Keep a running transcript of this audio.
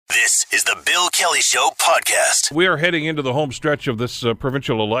This is the Bill Kelly Show podcast. We are heading into the home stretch of this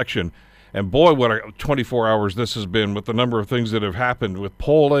provincial election, and boy, what a 24 hours this has been with the number of things that have happened with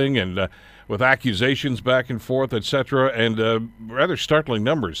polling and with accusations back and forth, etc., and rather startling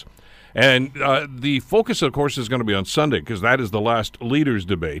numbers. And the focus, of course, is going to be on Sunday because that is the last leaders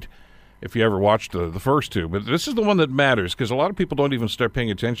debate, if you ever watched the first two. But this is the one that matters because a lot of people don't even start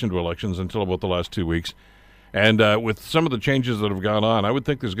paying attention to elections until about the last 2 weeks. And with some of the changes that have gone on, I would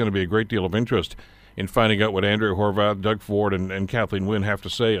think there's going to be a great deal of interest in finding out what Andrea Horwath, Doug Ford, and Kathleen Wynne have to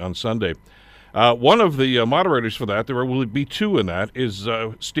say on Sunday. One of the moderators for that, there will be two in that, is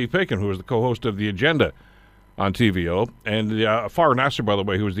Steve Paikin, who is the co-host of The Agenda on TVO. And Farah Nasser, by the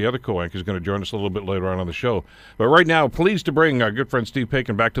way, who is the other co-anchor, is going to join us a little bit later on the show. But right now, pleased to bring our good friend Steve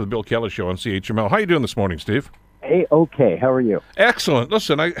Paikin back to the Bill Kelly Show on CHML. How are you doing this morning, Steve? Hey, okay. How are you? Excellent.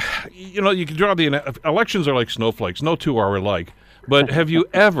 Listen, you can draw elections are like snowflakes. No two are alike. But have you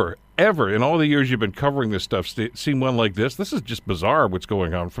ever, in all the years you've been covering this stuff, seen one like this? This is just bizarre what's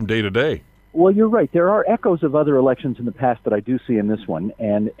going on from day to day. Well, you're right. There are echoes of other elections in the past that I do see in this one.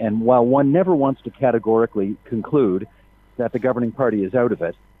 And while one never wants to categorically conclude that the governing party is out of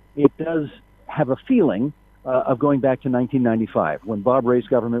it, it does have a feeling of going back to 1995 when Bob Rae's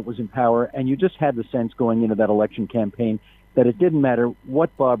government was in power, and you just had the sense going into that election campaign that it didn't matter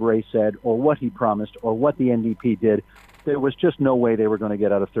what Bob Rae said or what he promised or what the NDP did. There was just no way they were going to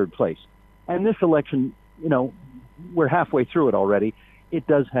get out of third place. And this election, we're halfway through it already. It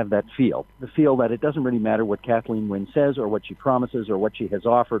does have that feel, the feel that it doesn't really matter what Kathleen Wynne says or what she promises or what she has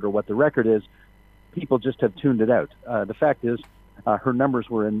offered or what the record is. People just have tuned it out. The fact is, her numbers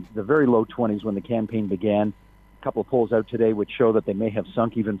were in the very low 20s when the campaign began. A couple of polls out today which show that they may have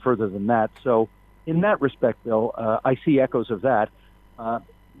sunk even further than that. So in that respect, Bill, I see echoes of that.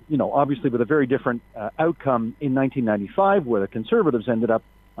 Obviously with a very different outcome in 1995 where the Conservatives ended up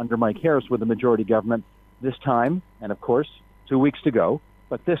under Mike Harris with a majority government this time, and of course, 2 weeks to go.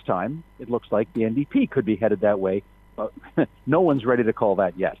 But this time, it looks like the NDP could be headed that way. No one's ready to call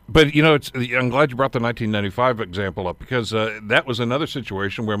that yet. But, I'm glad you brought the 1995 example up because that was another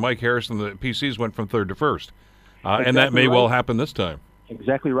situation where Mike Harris and the PCs went from third to first. Exactly and that may right. well happen this time.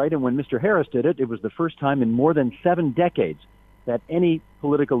 Exactly right. And when Mr. Harris did it, it was the first time in more than 7 decades that any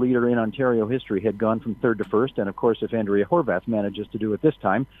political leader in Ontario history had gone from third to first. And, of course, if Andrea Horwath manages to do it this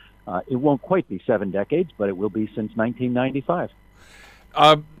time, it won't quite be 7 decades, but it will be since 1995.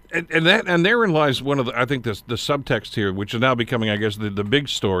 And therein lies one of the, I think, the subtext here, which is now becoming, I guess, the big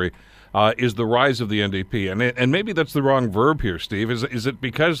story, is the rise of the NDP. And maybe that's the wrong verb here, Steve. Is it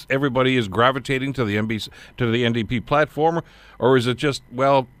because everybody is gravitating to the NDP platform, or is it just,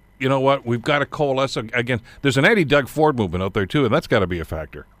 well, you know what, we've got to coalesce again? There's an anti-Doug Ford movement out there, too, and that's got to be a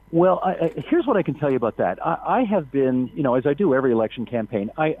factor. Well, here's what I can tell you about that. I have been, as I do every election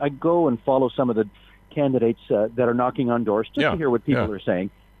campaign, I go and follow some of the candidates that are knocking on doors just to hear what people are saying.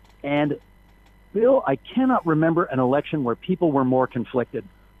 And, Bill, I cannot remember an election where people were more conflicted.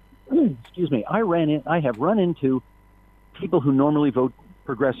 Excuse me. I have run into people who normally vote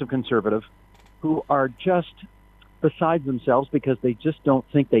progressive conservative who are just beside themselves because they just don't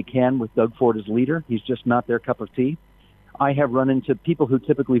think they can with Doug Ford as leader. He's just not their cup of tea. I have run into people who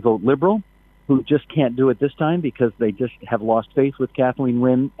typically vote Liberal who just can't do it this time because they just have lost faith with Kathleen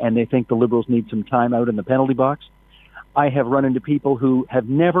Wynne and they think the Liberals need some time out in the penalty box. I have run into people who have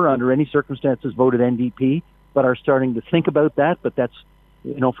never under any circumstances voted NDP but are starting to think about that, but that's,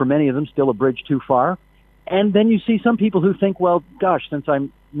 for many of them still a bridge too far. And then you see some people who think, well, gosh, since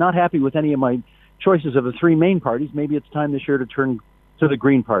I'm not happy with any of my choices of the 3 main parties, maybe it's time this year to turn to the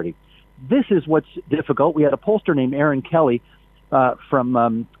Green Party. This is what's difficult. We had a pollster named Erin Kelly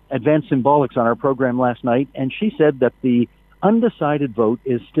from Advanced Symbolics on our program last night, and she said that the undecided vote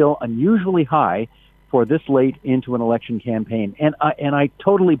is still unusually high for this late into an election campaign. And I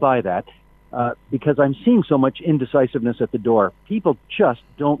totally buy that because I'm seeing so much indecisiveness at the door. People just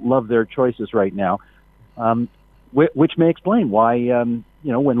don't love their choices right now, which may explain why,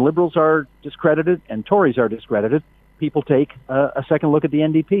 when Liberals are discredited and Tories are discredited, people take a second look at the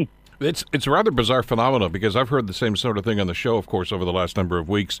NDP. It's a rather bizarre phenomenon because I've heard the same sort of thing on the show, of course, over the last number of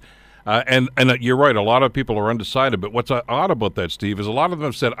weeks. And you're right, a lot of people are undecided. But what's odd about that, Steve, is a lot of them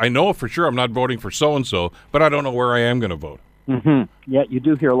have said, I know for sure I'm not voting for so-and-so, but I don't know where I am going to vote. Mm-hmm. Yeah, you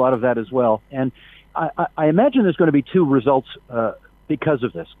do hear a lot of that as well. And I imagine there's going to be 2 results because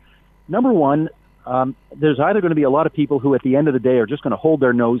of this. Number one, there's either going to be a lot of people who at the end of the day are just going to hold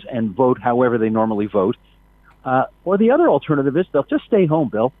their nose and vote however they normally vote. Or the other alternative is they'll just stay home,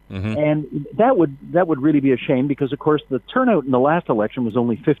 Bill. Mm-hmm. And that would really be a shame because, of course, the turnout in the last election was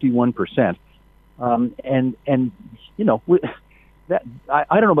only 51%. I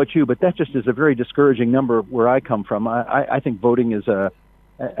don't know about you, but that just is a very discouraging number where I come from. I think voting is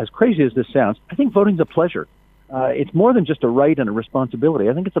as crazy as this sounds, I think voting's a pleasure. It's more than just a right and a responsibility.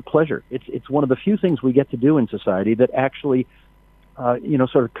 I think it's a pleasure. It's one of the few things we get to do in society that actually,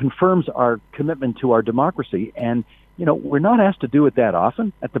 sort of confirms our commitment to our democracy. And, we're not asked to do it that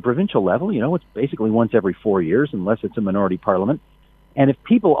often at the provincial level. It's basically once every 4 years, unless it's a minority parliament. And if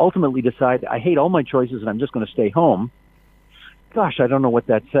people ultimately decide, I hate all my choices and I'm just going to stay home, gosh, I don't know what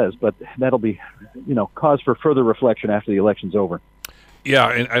that says, but that'll be, cause for further reflection after the election's over. Yeah,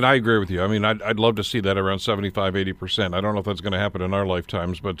 and I agree with you. I mean, I'd love to see that around 75, 80%. I don't know if that's going to happen in our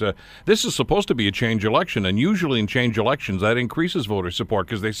lifetimes, but this is supposed to be a change election, and usually in change elections, that increases voter support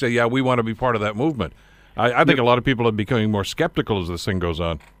because they say, yeah, we want to be part of that movement. I think a lot of people are becoming more skeptical as this thing goes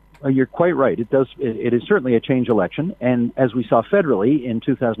on. You're quite right. It is certainly a change election, and as we saw federally in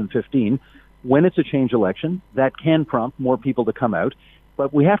 2015, when it's a change election, that can prompt more people to come out.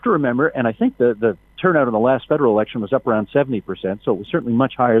 But we have to remember, and I think the turnout in the last federal election was up around 70%, so it was certainly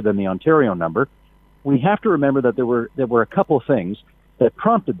much higher than the Ontario number. We have to remember that there were a couple of things that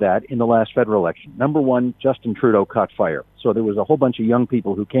prompted that in the last federal election. Number one, Justin Trudeau caught fire. So there was a whole bunch of young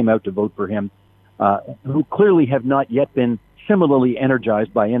people who came out to vote for him who clearly have not yet been similarly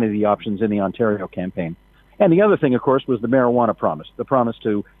energized by any of the options in the Ontario campaign. And the other thing, of course, was the marijuana promise, the promise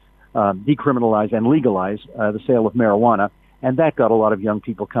to decriminalize and legalize the sale of marijuana. And that got a lot of young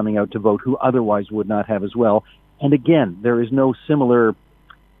people coming out to vote who otherwise would not have as well. And again, there is no similar,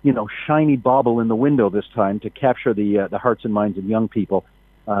 shiny bauble in the window this time to capture the hearts and minds of young people.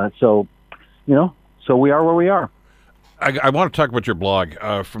 So we are where we are. I want to talk about your blog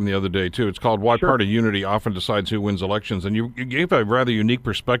from the other day, too. It's called Why Party Unity Often Decides Who Wins Elections. And you gave a rather unique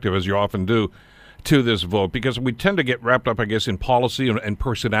perspective, as you often do, to this vote, because we tend to get wrapped up, I guess, in policy and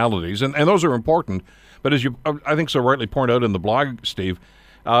personalities, and those are important. But as you, I think, so rightly point out in the blog, Steve,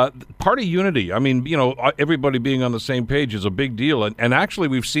 party unity, I mean, everybody being on the same page is a big deal. And actually,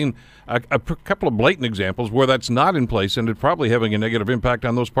 we've seen a couple of blatant examples where that's not in place, and it's probably having a negative impact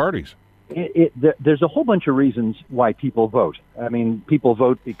on those parties. There's a whole bunch of reasons why people vote. I mean, people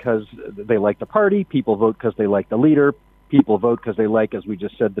vote because they like the party. People vote because they like the leader. People vote because they like, as we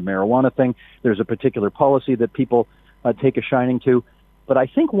just said, the marijuana thing. There's a particular policy that people take a shining to. But I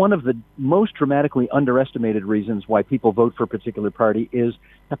think one of the most dramatically underestimated reasons why people vote for a particular party is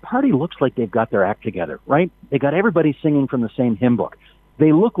the party looks like they've got their act together, right? They got everybody singing from the same hymn book.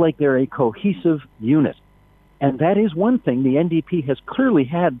 They look like they're a cohesive unit. And that is one thing the NDP has clearly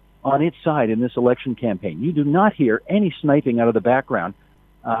had on its side in this election campaign. You do not hear any sniping out of the background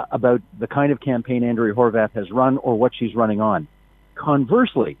about the kind of campaign Andrea Horwath has run or what she's running on.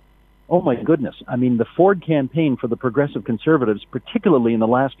 Conversely, oh my goodness, I mean, the Ford campaign for the Progressive Conservatives, particularly in the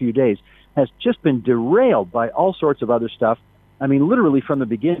last few days, has just been derailed by all sorts of other stuff. I mean, literally from the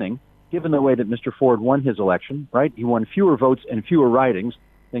beginning, given the way that Mr. Ford won his election, right? He won fewer votes and fewer ridings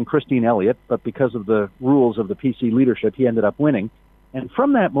than Christine Elliott, but because of the rules of the PC leadership, he ended up winning. And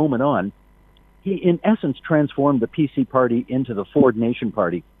from that moment on, he, in essence, transformed the PC party into the Ford Nation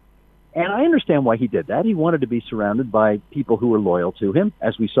party. And I understand why he did that. He wanted to be surrounded by people who were loyal to him,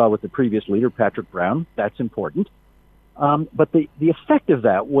 as we saw with the previous leader, Patrick Brown. That's important. But the effect of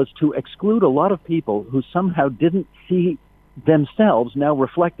that was to exclude a lot of people who somehow didn't see themselves now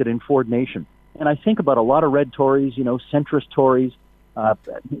reflected in Ford Nation. And I think about a lot of red Tories, centrist Tories,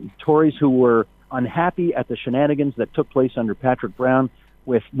 Tories who were unhappy at the shenanigans that took place under Patrick Brown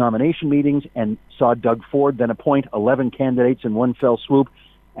with nomination meetings and saw Doug Ford then appoint 11 candidates in one fell swoop.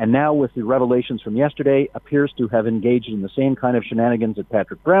 And now with the revelations from yesterday, appears to have engaged in the same kind of shenanigans that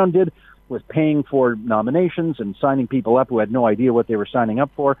Patrick Brown did with paying for nominations and signing people up who had no idea what they were signing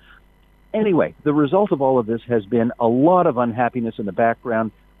up for. Anyway, the result of all of this has been a lot of unhappiness in the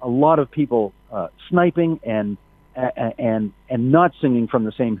background, a lot of people sniping and not singing from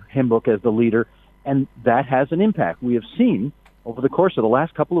the same hymn book as the leader. And that has an impact. We have seen over the course of the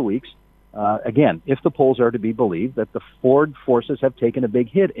last couple of weeks, again, if the polls are to be believed, that the Ford forces have taken a big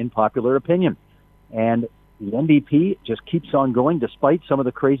hit in popular opinion. And the NDP just keeps on going despite some of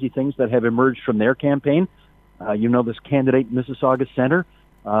the crazy things that have emerged from their campaign. This candidate in Mississauga Centre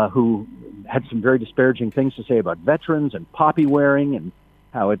who had some very disparaging things to say about veterans and poppy wearing and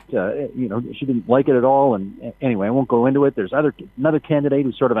how it, she didn't like it at all. And anyway, I won't go into it. There's another candidate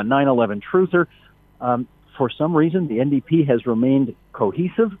who's sort of a 9/11 truther. For some reason, the NDP has remained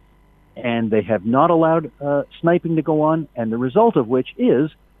cohesive, and they have not allowed sniping to go on, and the result of which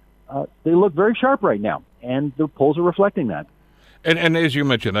is they look very sharp right now, and the polls are reflecting that. And as you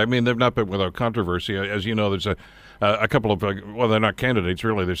mentioned, I mean, they've not been without controversy. As you know, there's a couple of, well, they're not candidates,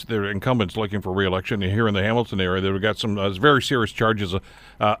 really. They're incumbents looking for re-election here in the Hamilton area. They've got some very serious charges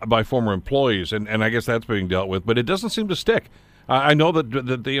by former employees, and I guess that's being dealt with. But it doesn't seem to stick. I know that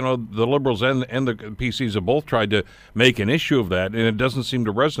the Liberals and the PCs have both tried to make an issue of that, and it doesn't seem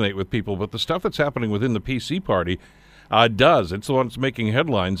to resonate with people. But the stuff that's happening within the PC party does. It's the one that's making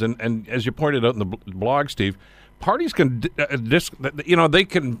headlines. And as you pointed out in the blog, Steve, parties can, they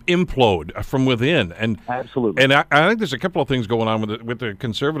can implode from within. And absolutely. And I think there's a couple of things going on with the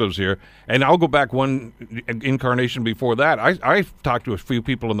Conservatives here. And I'll go back one incarnation before that. I've talked to a few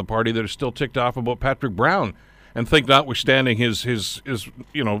people in the party that are still ticked off about Patrick Brown, and think, notwithstanding his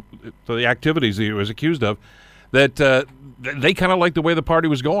the activities that he was accused of, that they kind of like the way the party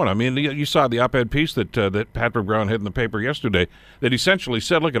was going. I mean, you saw the op-ed piece that Patrick Brown had in the paper yesterday that essentially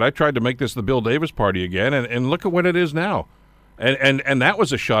said, look, I tried to make this the Bill Davis party again, and look at what it is now. And that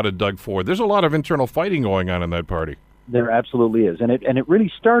was a shot at Doug Ford. There's a lot of internal fighting going on in that party. There absolutely is. And it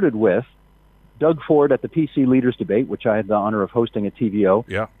really started with Doug Ford at the PC Leaders Debate, which I had the honor of hosting at TVO,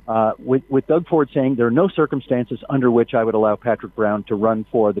 with Doug Ford saying there are no circumstances under which I would allow Patrick Brown to run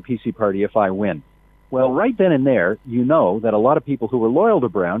for the PC party if I win. Well, right then and there, you know that a lot of people who were loyal to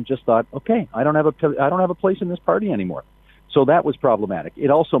Brown just thought, okay, I don't have a place in this party anymore. So that was problematic. It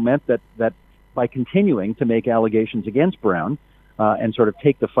also meant that by continuing to make allegations against Brown and sort of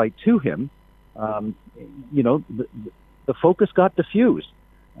take the fight to him, the focus got diffused.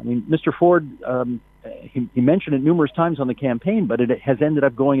 I mean, Mr. Ford, he mentioned it numerous times on the campaign, but it has ended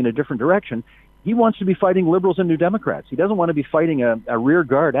up going in a different direction. He wants to be fighting Liberals and New Democrats. He doesn't want to be fighting a rear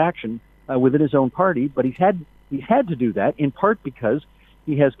guard action within his own party, but he's had to do that in part because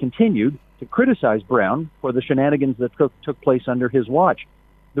he has continued to criticize Brown for the shenanigans that took place under his watch.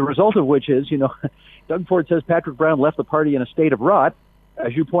 The result of which is, Doug Ford says Patrick Brown left the party in a state of rot.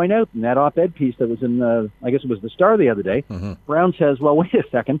 As you point out in that op-ed piece that was in, I guess it was the Star the other day, Brown says, well, wait a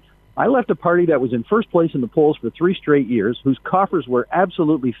second. I left a party that was in first place in the polls for 3 straight years, whose coffers were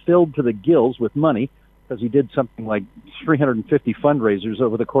absolutely filled to the gills with money, because he did something like 350 fundraisers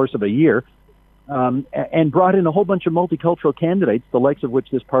over the course of a year, and brought in a whole bunch of multicultural candidates, the likes of which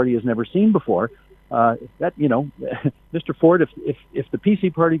this party has never seen before. Mr. Ford, if the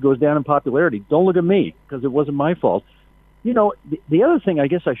PC party goes down in popularity, don't look at me, because it wasn't my fault. The other thing I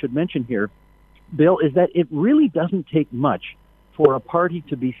guess I should mention here, Bill, is that it really doesn't take much for a party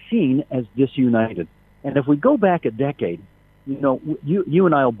to be seen as disunited. And if we go back a decade, you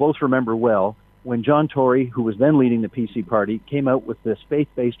and I will both remember well when John Tory, who was then leading the PC party, came out with this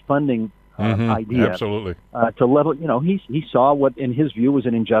faith-based funding idea. Absolutely. To level, he saw what in his view was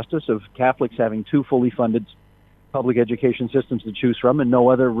an injustice of Catholics having 2 fully funded public education systems to choose from and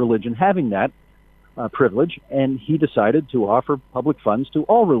no other religion having that privilege, and he decided to offer public funds to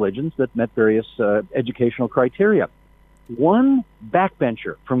all religions that met various educational criteria. One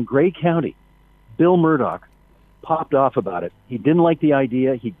backbencher from Grey County, Bill Murdoch, popped off about it. He didn't like the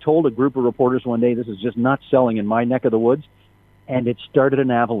idea. He told a group of reporters one day, this is just not selling in my neck of the woods, and it started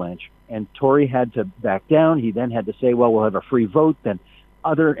an avalanche. And Tory had to back down. He then had to say, well, we'll have a free vote. Then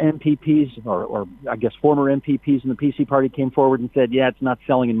other MPPs, or I guess former MPPs in the PC party came forward and said, yeah, it's not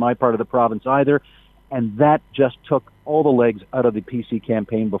selling in my part of the province either. And that just took all the legs out of the PC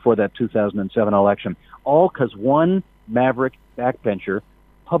campaign before that 2007 election. All because one maverick backbencher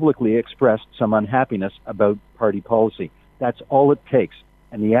publicly expressed some unhappiness about party policy. That's all it takes.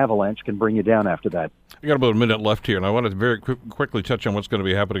 And the avalanche can bring you down after that. We got about a minute left here, and I wanted to very quickly touch on what's going to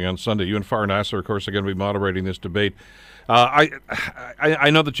be happening on Sunday. You and Farah Nasser, of course, are going to be moderating this debate. I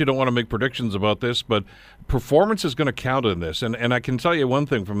know that you don't want to make predictions about this, but performance is going to count in this. And I can tell you one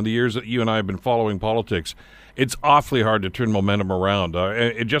thing from the years that you and I have been following politics, it's awfully hard to turn momentum around.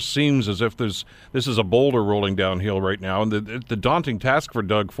 It just seems as if this is a boulder rolling downhill right now, and the daunting task for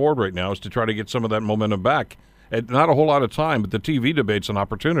Doug Ford right now is to try to get some of that momentum back. Not a whole lot of time, but the TV debate's an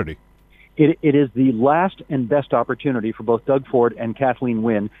opportunity. It is the last and best opportunity for both Doug Ford and Kathleen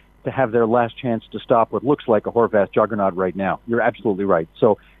Wynne to have their last chance to stop what looks like a Horvath juggernaut right now. You're absolutely right.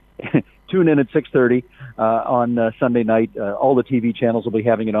 So tune in at 6:30 on Sunday night. All the TV channels will be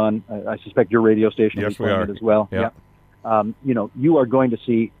having it on. I suspect your radio station will be playing it as well. Yeah. You are going to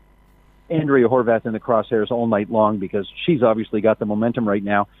see Andrea Horvath in the crosshairs all night long because she's obviously got the momentum right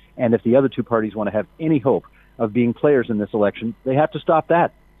now. And if the other two parties want to have any hope of being players in this election, they have to stop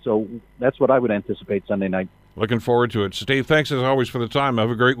that. So that's what I would anticipate Sunday night. Looking forward to it. Steve, thanks as always for the time.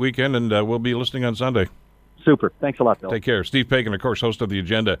 Have a great weekend, and we'll be listening on Sunday. Super. Thanks a lot, Bill. Take care. Steve Paikin, of course, host of The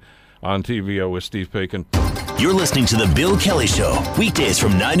Agenda on TVO with Steve Paikin. You're listening to The Bill Kelly Show, weekdays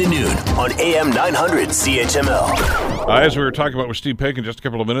from 9 to noon on AM 900 CHML. As we were talking about with Steve Paikin just a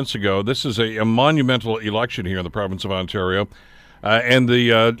couple of minutes ago, this is a monumental election here in the province of Ontario. And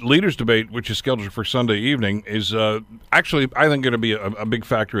the leaders' debate, which is scheduled for Sunday evening, is actually, I think, going to be a big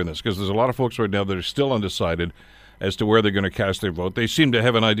factor in this, because there's a lot of folks right now that are still undecided as to where they're going to cast their vote. They seem to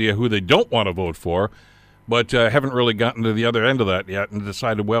have an idea who they don't want to vote for, but haven't really gotten to the other end of that yet and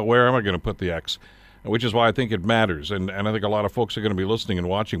decided, well, where am I going to put the X? Which is why I think it matters, and I think a lot of folks are going to be listening and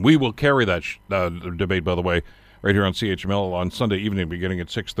watching. We will carry that debate, by the way, right here on CHML on Sunday evening, beginning at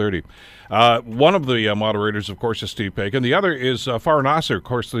 6:30. One of the moderators, of course, is Steve Paikin. The other is Farah Nasser, of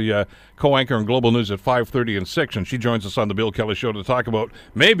course, the co-anchor in Global News at 5:30 and 6, and she joins us on the Bill Kelly Show to talk about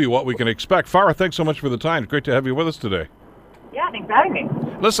maybe what we can expect. Farah, thanks so much for the time. It's great to have you with us today. Yeah, thanks for having me.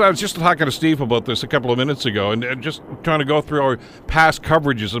 Listen, I was just talking to Steve about this a couple of minutes ago, and just trying to go through our past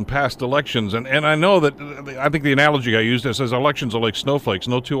coverages and past elections. And I know that I think the analogy I used is as elections are like snowflakes,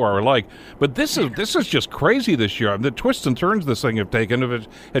 no two are alike. But this is just crazy this year. The twists and turns this thing have taken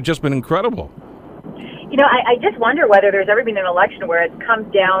have just been incredible. You know, I just wonder whether there's ever been an election where it's come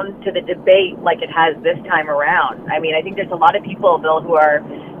down to the debate like it has this time around. I mean, I think there's a lot of people, Bill, who are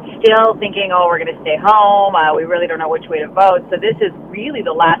still thinking, oh, we're going to stay home. We really don't know which way to vote. So this is really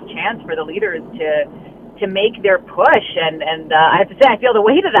the last chance for the leaders to make their push. And I have to say, I feel the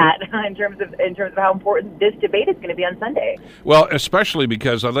weight of that in terms of how important this debate is going to be on Sunday. Well, especially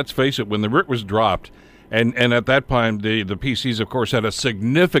because, let's face it, when the writ was dropped, and at that time, the PCs, of course, had a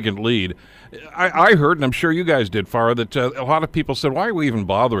significant lead. I heard, and I'm sure you guys did, Farah, that a lot of people said, why are we even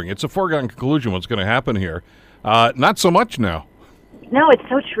bothering? It's a foregone conclusion what's going to happen here. Not so much now. No, it's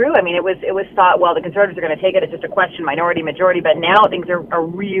so true. I mean, it was thought, well, the Conservatives are going to take it. It's just a question, minority, majority. But now things are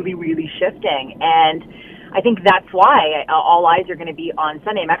really, really shifting. And I think that's why all eyes are going to be on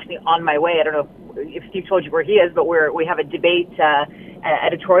Sunday. I'm actually on my way. I don't know if Steve told you where he is, but we have a debate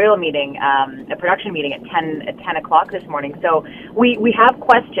editorial meeting, a production meeting at 10 o'clock this morning. So we have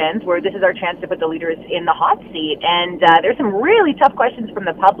questions where this is our chance to put the leaders in the hot seat. And there's some really tough questions from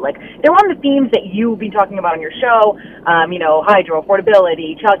the public. They're on the themes that you've been talking about on your show, hydro,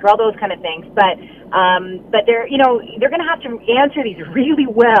 affordability, childcare, all those kind of things. But they're going to have to answer these really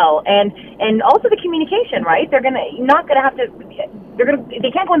well, and also the communication, right? They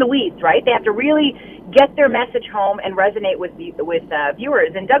can't go in the weeds, right? They have to really get their message home and resonate with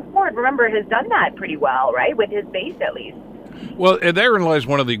viewers. And Doug Ford, remember, has done that pretty well, right? With his base, at least. Well, therein lies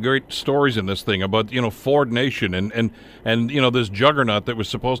one of the great stories in this thing about, Ford Nation and this juggernaut that was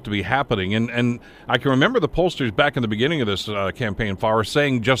supposed to be happening. And I can remember the pollsters back in the beginning of this campaign, Farah,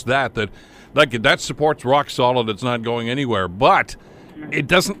 saying just that support's rock solid. It's not going anywhere. But it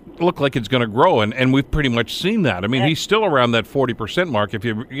doesn't look like it's going to grow, and we've pretty much seen that. I mean, he's still around that 40% mark if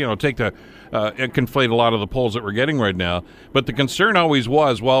you take conflate a lot of the polls that we're getting right now. But the concern always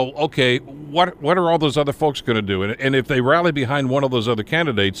was, well, okay, what are all those other folks going to do? And if they rally behind one of those other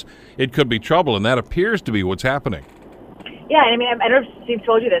candidates, it could be trouble, and that appears to be what's happening. Yeah, I mean, I don't know if Steve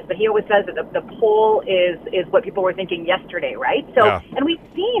told you this, but he always says that the poll is what people were thinking yesterday, right? So, yeah. And we've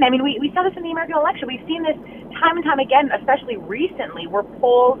seen, we saw this in the American election. We've seen this time and time again, especially recently, where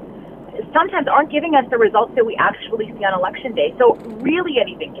polls sometimes aren't giving us the results that we actually see on Election Day. So really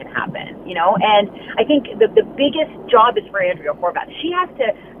anything can happen, And I think the biggest job is for Andrea Horwath. She has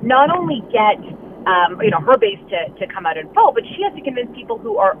to not only get her base to come out and vote, but she has to convince people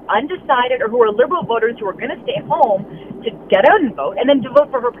who are undecided or who are Liberal voters who are going to stay home to get out and vote, and then to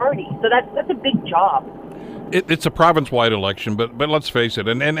vote for her party. So that's a big job. It's a province-wide election, but let's face it,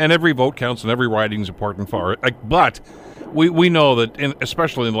 and every vote counts and every riding is important for it. But we know that,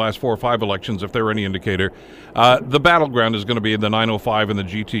 especially in the last 4 or 5 elections, if they're any indicator, the battleground is going to be in the 905 and the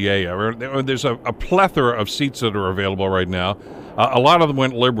GTA. There's a plethora of seats that are available right now. A lot of them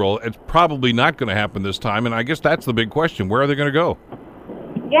went Liberal. It's probably not going to happen this time, and I guess that's the big question. Where are they going to go?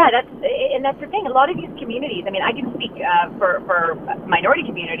 Yeah, that's the thing. A lot of these communities, I can speak for minority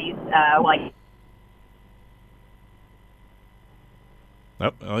communities, like...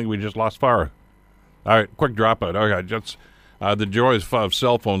 Nope, I think we just lost Farah. All right, quick dropout. Okay, just the joys of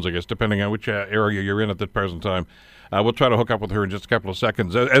cell phones, I guess, depending on which area you're in at the present time. We'll try to hook up with her in just a couple of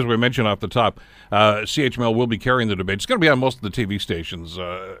seconds. As we mentioned off the top, CHML will be carrying the debate. It's going to be on most of the TV stations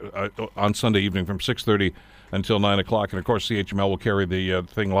on Sunday evening from 6:30 until 9 o'clock. And, of course, CHML will carry the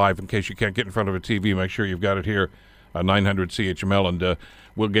thing live in case you can't get in front of a TV. Make sure you've got it here, 900 CHML, and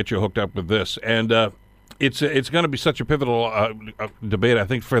we'll get you hooked up with this. And it's going to be such a pivotal debate, I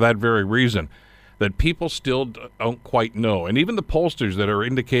think, for that very reason, that people still don't quite know. And even the pollsters that are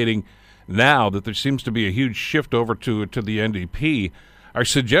indicating now that there seems to be a huge shift over to the NDP, are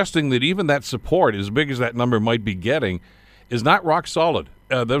suggesting that even that support, as big as that number might be getting, is not rock solid.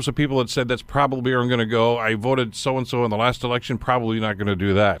 Those are people that said that's probably where I'm going to go. I voted so-and-so in the last election, probably not going to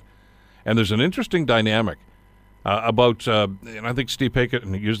do that. And there's an interesting dynamic about, and I think Steve Pickett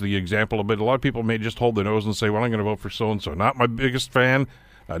used the example a bit, a lot of people may just hold their nose and say, well, I'm going to vote for so-and-so. Not my biggest fan,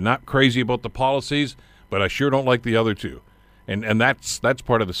 not crazy about the policies, but I sure don't like the other two. And that's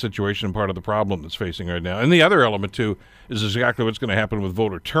part of the situation and part of the problem that's facing right now. And the other element, too, is exactly what's going to happen with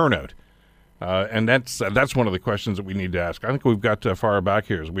voter turnout. And that's one of the questions that we need to ask. I think we've got Farah back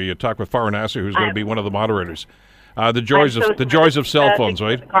here as we talk with Farah Nasser, who's going to be one of the moderators. The joys of cell phones,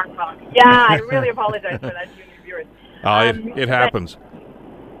 right? Yeah, I really apologize for that to your viewers. It happens.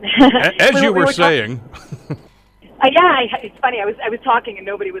 As you were saying. It's funny. I was talking and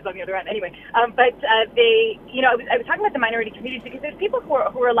nobody was on the other end. Anyway, I was talking about the minority communities because there's people who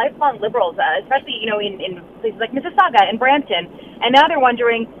are lifelong liberals, especially in places like Mississauga and Brampton, and now they're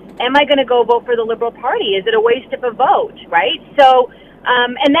wondering, am I going to go vote for the Liberal Party? Is it a waste of a vote, right? So,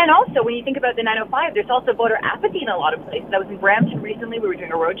 and then also when you think about the 905, there's also voter apathy in a lot of places. I was in Brampton recently. We were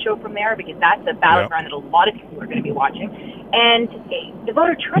doing a road show from there because that's a battleground that a lot of people are going to be watching. And the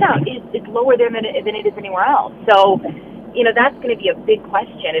voter turnout is lower there than it is anywhere else. So, that's going to be a big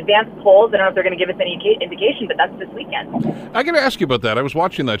question. Advanced polls, I don't know if they're going to give us any indication, but that's this weekend. I got to ask you about that. I was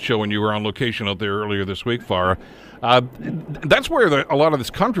watching that show when you were on location out there earlier this week, Farah. That's where a lot of this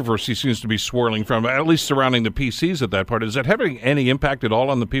controversy seems to be swirling from, at least surrounding the PCs at that part. Is that having any impact at all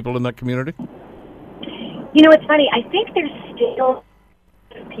on the people in that community? It's funny. I think there's still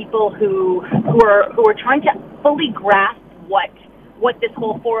people who are trying to fully grasp what this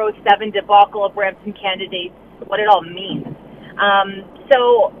whole 407 debacle of Brampton candidates, what it all means.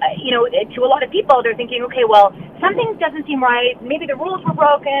 To a lot of people, they're thinking, okay, well, something doesn't seem right. Maybe the rules were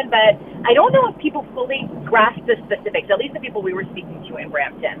broken, but I don't know if people fully grasp the specifics, at least the people we were speaking to in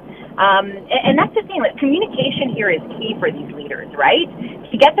Brampton. And that's the thing, like, communication here is key for these leaders, right?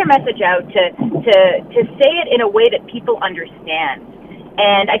 To get their message out, to say it in a way that people understand.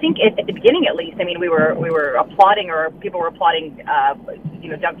 And I think at the beginning, at least, we were applauding, or people were applauding,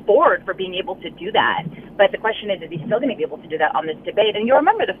 Doug Ford for being able to do that. But the question is he still going to be able to do that on this debate? And you'll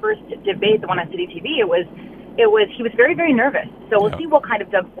remember the first debate, the one on City TV, he was very, very nervous. So we'll see what kind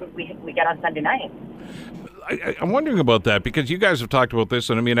of Doug Ford we get on Sunday night. I'm wondering about that because you guys have talked about this,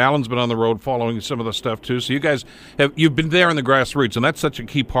 and Alan's been on the road following some of the stuff too. So you guys you've been there in the grassroots, and that's such a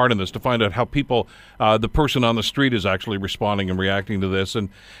key part in this to find out how people, the person on the street, is actually responding and reacting to this. And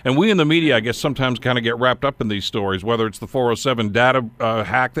we in the media, I guess, sometimes kind of get wrapped up in these stories, whether it's the 407 data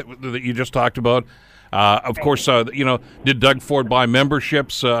hack that you just talked about. Of course, did Doug Ford buy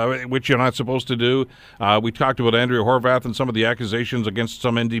memberships, which you're not supposed to do? We talked about Andrea Horwath and some of the accusations against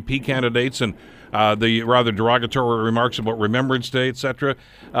some NDP candidates and the rather derogatory remarks about Remembrance Day, etc.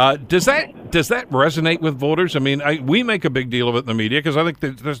 Does that resonate with voters? We make a big deal of it in the media because I think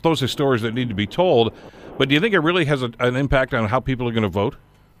that those are stories that need to be told. But do you think it really has an impact on how people are going to vote?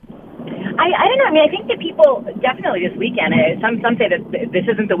 I don't know. I think that people definitely this weekend. Some say that this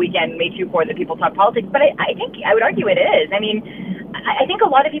isn't the weekend made too for that people talk politics, but I think I would argue it is. I think a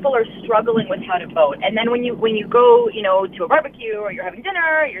lot of people are struggling with how to vote, and then when you go to a barbecue or you're having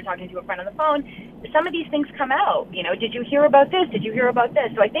dinner, or you're talking to a friend on the phone, some of these things come out. Did you hear about this? Did you hear about this?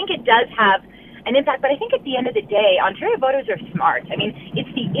 So I think it does have an impact, but I think at the end of the day, Ontario voters are smart.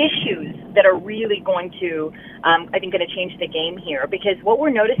 It's the issues that are really going to, going to change the game here, because what we're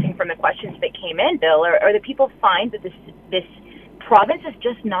noticing from the questions that came in, Bill, are that people find that this province is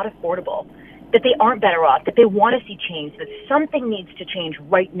just not affordable, that they aren't better off, that they want to see change, that something needs to change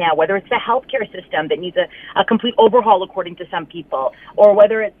right now, whether it's the healthcare system that needs a complete overhaul according to some people, or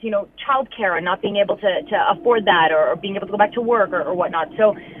whether it's, childcare and not being able to afford that, or being able to go back to work or whatnot.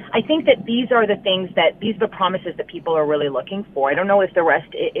 So I think that these are the promises that people are really looking for. I don't know if the rest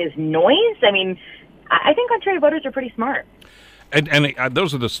is noise. I think Ontario voters are pretty smart. And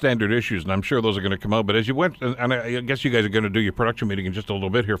those are the standard issues, and I'm sure those are going to come out. But as you went, and I guess you guys are going to do your production meeting in just a little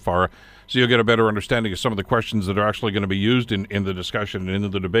bit here, Farah, so you'll get a better understanding of some of the questions that are actually going to be used in the discussion and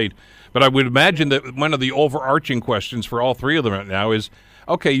in the debate. But I would imagine that one of the overarching questions for all three of them right now is,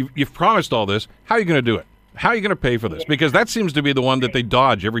 okay, you've promised all this. How are you going to do it? How are you going to pay for this? Because that seems to be the one that they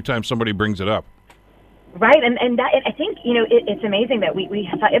dodge every time somebody brings it up. Right, and I think, it's amazing that we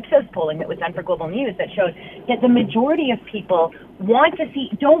saw Ipsos polling that was done for Global News that showed that the majority of people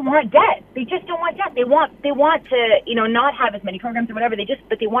don't want debt. They just don't want debt. They want to, not have as many programs or whatever.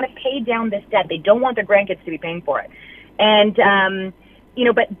 But they want to pay down this debt. They don't want their grandkids to be paying for it. And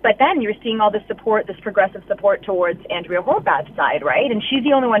but then you're seeing all this support, this progressive support towards Andrea Horwath's side, right? And she's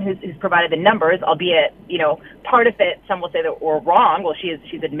the only one who's provided the numbers, albeit, part of it, some will say that we're wrong. Well,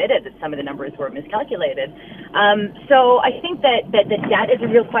 she's admitted that some of the numbers were miscalculated. So I think that is a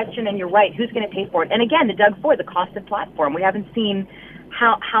real question, and you're right. Who's going to pay for it? And again, the Doug Ford, the cost of platform. We haven't seen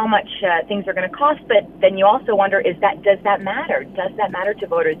how much things are going to cost, but then you also wonder, does that matter? Does that matter to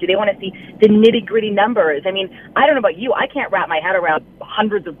voters? Do they want to see the nitty-gritty numbers? I mean, I don't know about you. I can't wrap my head around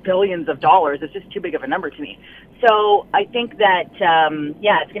hundreds of billions of dollars. It's just too big of a number to me. So I think that,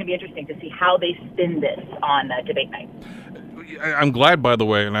 it's going to be interesting to see how they spin this on debate night. I'm glad, by the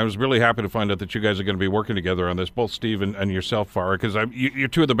way, and I was really happy to find out that you guys are going to be working together on this, both Steve and yourself, Farah, because you're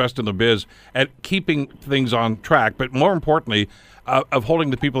two of the best in the biz at keeping things on track, but more importantly, of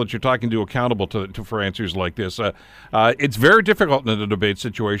holding the people that you're talking to accountable for answers like this. It's very difficult in a debate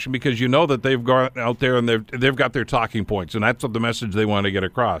situation because you know that they've gone out there and they've got their talking points, and that's the message they want to get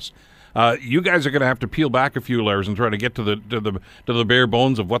across. You guys are going to have to peel back a few layers and try to get to the bare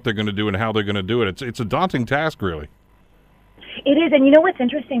bones of what they're going to do and how they're going to do it. It's a daunting task, really. It is, and you know what's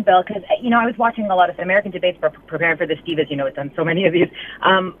interesting, Bill, because, I was watching a lot of American debates preparing for this, Steve, as you know, it's done so many of these,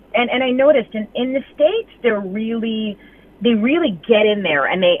 and I noticed in the States, they really get in there,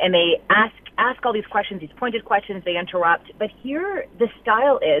 and they ask all these questions, these pointed questions, they interrupt, but here the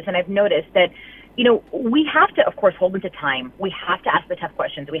style is, and I've noticed that, we have to, of course, hold them to time, we have to ask the tough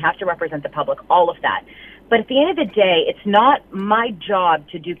questions, we have to represent the public, all of that. But at the end of the day, it's not my job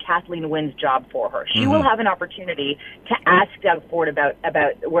to do Kathleen Wynne's job for her. She will have an opportunity to ask Doug Ford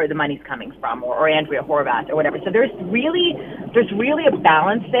about where the money's coming from, or Andrea Horwath, or whatever. So there's really a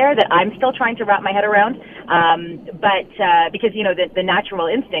balance there that I'm still trying to wrap my head around. But because the natural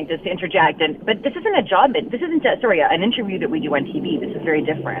instinct is to interject, but this isn't a job. This isn't an interview that we do on TV. This is very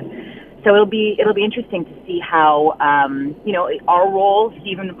different. So it'll be interesting to see how our role,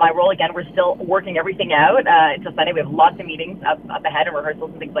 Steve and my role, again, we're still working everything out until Sunday. We have lots of meetings up ahead and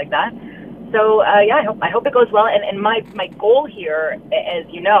rehearsals and things like that. So I hope it goes well. And my goal here, as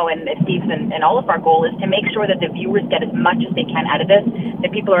you know, and Steve's and all of our goal is to make sure that the viewers get as much as they can out of this,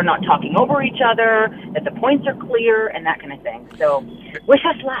 that people are not talking over each other, that the points are clear, and that kind of thing. So wish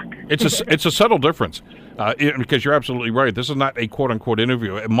us luck. It's a subtle difference. Because you're absolutely right. This is not a quote-unquote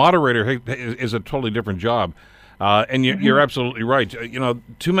interview. A moderator is a totally different job. And you're absolutely right.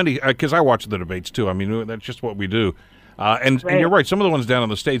 Too many, because I watch the debates too. I mean, that's just what we do. And you're right. Some of the ones down in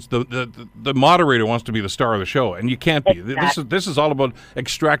the States, the moderator wants to be the star of the show, and you can't be. This is all about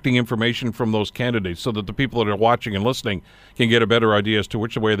extracting information from those candidates so that the people that are watching and listening can get a better idea as to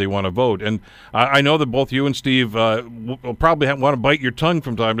which way they want to vote. And I know that both you and Steve will probably want to bite your tongue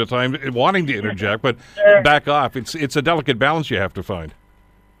from time to time, wanting to interject, but back off. It's a delicate balance you have to find.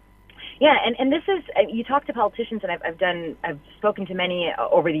 Yeah, and this is, you talk to politicians, and I've spoken to many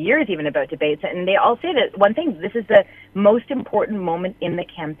over the years even about debates, and they all say that one thing, this is the most important moment in the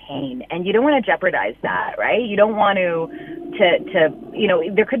campaign, and you don't want to jeopardize that, right? You don't want to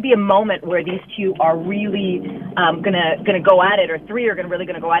there could be a moment where these two are really gonna go at it, or three are really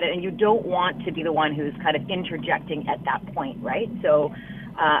gonna go at it, and you don't want to be the one who's kind of interjecting at that point, right? So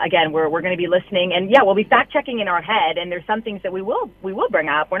again, we're going to be listening, and we'll be fact checking in our head. And there's some things that we will bring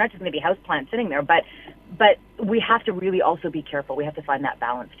up. We're not just going to be houseplants sitting there, but we have to really also be careful. We have to find that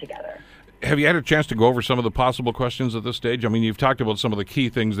balance together. Have you had a chance to go over some of the possible questions at this stage? I mean, you've talked about some of the key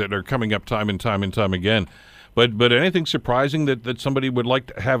things that are coming up time and time again. But anything surprising that somebody would like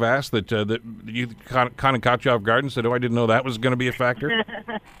to have asked that you kind of caught you off guard and said, "Oh, I didn't know that was going to be a factor"?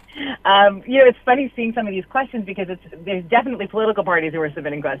 It's funny seeing some of these questions because there's definitely political parties who are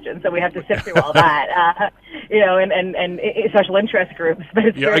submitting questions, so we have to sift through all that, and special interest groups. But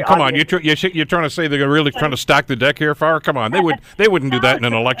it's very come obvious. on, you're trying to say they're really trying to stack the deck here, Farah? Come on, they wouldn't do that in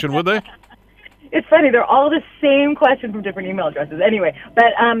an election, would they? It's funny, they're all the same question from different email addresses. Anyway,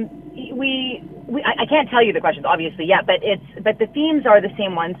 but I can't tell you the questions, obviously, yet, but the themes are the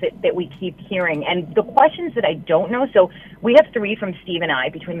same ones that we keep hearing. And the questions that I don't know, so we have three from Steve and I,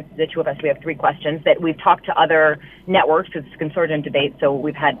 between the two of us, we have three questions that we've talked to other networks, because it's a consortium debate, so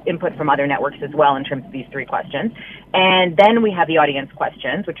we've had input from other networks as well in terms of these three questions. And then we have the audience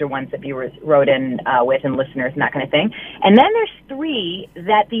questions, which are ones that viewers wrote in with, and listeners and that kind of thing. And then there's three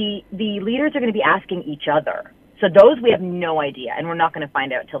that the leaders are going to be asking each other. So those we have no idea, and we're not going to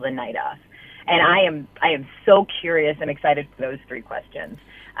find out till the night of. And I am so curious and excited for those three questions.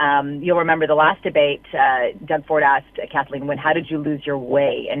 You'll remember the last debate, Doug Ford asked Kathleen Wynne, "How did you lose your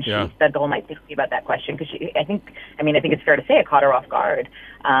way?" And she spent the whole night thinking about that question because I think it's fair to say it caught her off guard,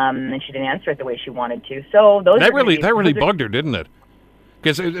 and she didn't answer it the way she wanted to. So that really bugged her, didn't it?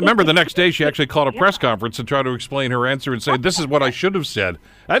 Because remember, the next day she actually called a press conference and tried to explain her answer and say, this is what I should have said.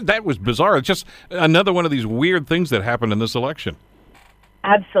 That was bizarre. It's just another one of these weird things that happened in this election.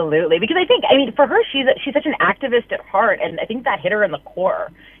 Absolutely, because for her, she's such an activist at heart, and I think that hit her in the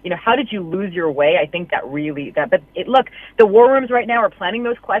core. How did you lose your way? I think look, the war rooms right now are planning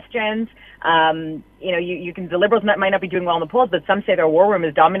those questions. The Liberals might not be doing well in the polls, but some say their war room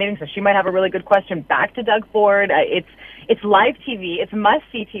is dominating, so she might have a really good question back to Doug Ford. It's live TV, it's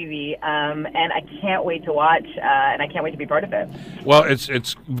must-see TV, and I can't wait to watch, and I can't wait to be part of it. Well,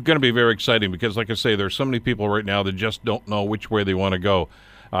 it's going to be very exciting because, like I say, there's so many people right now that just don't know which way they want to go.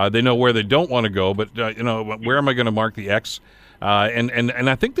 They know where they don't want to go, but where am I going to mark the X? And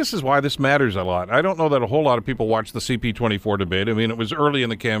I think this is why this matters a lot. I don't know that a whole lot of people watched the CP24 debate. I mean, it was early in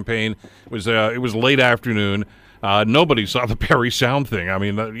the campaign. It was late afternoon. Nobody saw the Parry Sound thing. I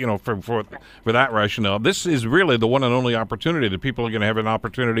mean, for that rationale, this is really the one and only opportunity that people are going to have an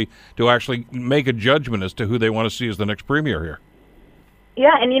opportunity to actually make a judgment as to who they want to see as the next premier here.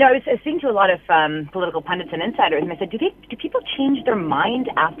 Yeah, and I was speaking to a lot of political pundits and insiders, and I said, do people change their mind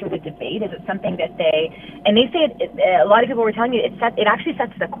after the debate? Is it something that they say a lot of people were telling me it actually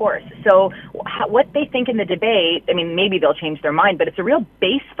sets the course. So what they think in the debate, I mean, maybe they'll change their mind, but it's a real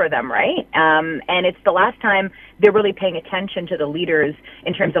base for them, right? And it's the last time they're really paying attention to the leaders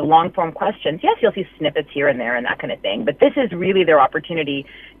in terms of long-form questions. Yes, you'll see snippets here and there and that kind of thing, but this is really their opportunity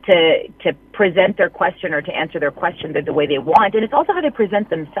to present their question or to answer their question the way they want, and it's also how they present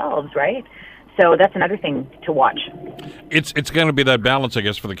themselves, right? So that's another thing to watch. It's going to be that balance, I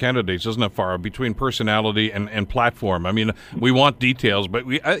guess, for the candidates, isn't it, Farah, between personality and platform? I mean, we want details, but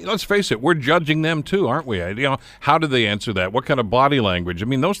let's face it, we're judging them too, aren't we? How do they answer that? What kind of body language? I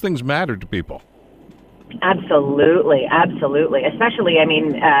mean, those things matter to people. Absolutely. Especially,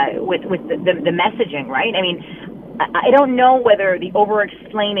 with the messaging, right? I mean, I don't know whether the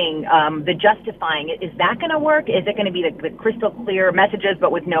over-explaining, the justifying, is that going to work? Is it going to be the crystal clear messages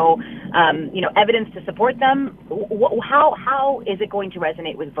but with no, evidence to support them? How is it going to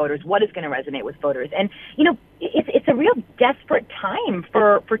resonate with voters? What is going to resonate with voters? And, it's a real desperate time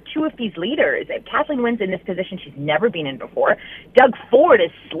for two of these leaders. Kathleen Wynne's in this position she's never been in before. Doug Ford is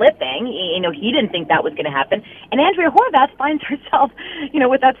slipping. He didn't think that was going to happen. And Andrea Horwath finds herself,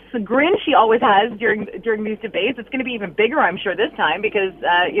 with that grin she always has during these debates. It's going to be even bigger, I'm sure, this time because,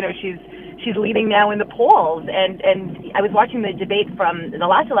 she's leading now in the polls. And I was watching the debate from the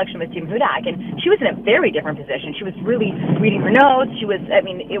last election with Tim Hudak, and she was in a very different position. She was really reading her notes.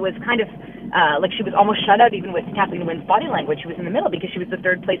 It was kind of like she was almost shut out even with Kathleen Wynne's body language. She was in the middle because she was the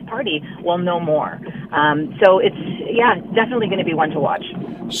third place party. Well, no more. So it's definitely going to be one to watch.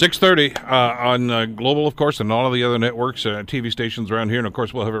 6:30 on Global, of course, and all of the other networks, TV stations around here, and of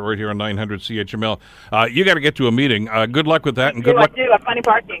course we'll have it right here on 900 CHML. You got to get to a meeting. Good luck with that, and good luck. I do. I'm finding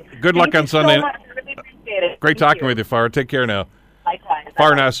parking. Good luck on Sunday. So much. I really appreciate it. Great talking with you, Farah. Take care now. Likewise.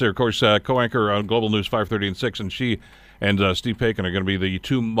 Farah Nasser, of course, co-anchor on Global News 530 and 6, and she and Steve Paikin are going to be the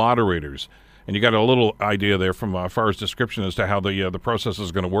two moderators. And you got a little idea there from Farah's description as to how the process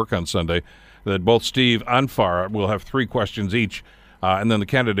is going to work on Sunday, that both Steve and Farah will have 3 questions each, and then the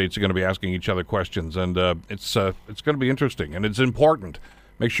candidates are going to be asking each other questions. And it's going to be interesting, and it's important.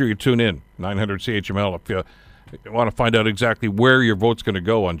 Make sure you tune in, 900 CHML. If you want to find out exactly where your vote's going to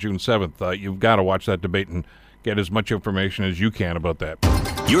go on June 7th, you've got to watch that debate and get as much information as you can about that.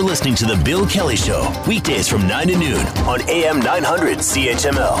 You're listening to The Bill Kelly Show, weekdays from 9 to noon on AM 900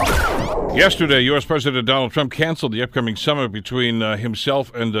 CHML. Yesterday, U.S. President Donald Trump canceled the upcoming summit between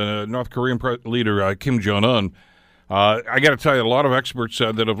himself and North Korean leader Kim Jong-un. I got to tell you, a lot of experts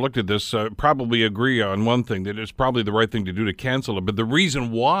that have looked at this probably agree on one thing, that it's probably the right thing to do to cancel it. But the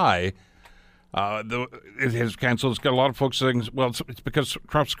reason why it has canceled, it's got a lot of folks saying, well, it's because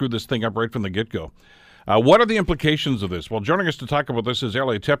Trump screwed this thing up right from the get-go. What are the implications of this? Well, joining us to talk about this is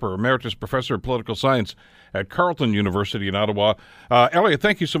Elliot Tepper, Emeritus Professor of Political Science at Carleton University in Ottawa. Elliot,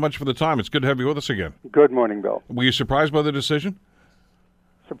 thank you so much for the time. It's good to have you with us again. Good morning, Bill. Were you surprised by the decision?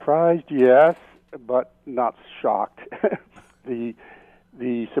 Surprised, yes, but not shocked. The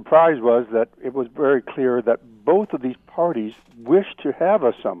surprise was that it was very clear that both of these parties wished to have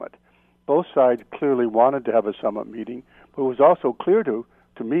a summit. Both sides clearly wanted to have a summit meeting, but it was also clear to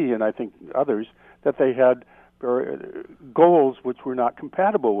me, and I think others, that they had goals which were not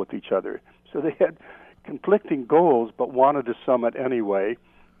compatible with each other. So they had conflicting goals but wanted a summit anyway,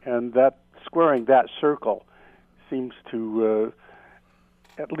 and that squaring that circle seems to,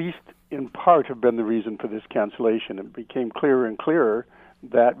 at least in part, have been the reason for this cancellation. It became clearer and clearer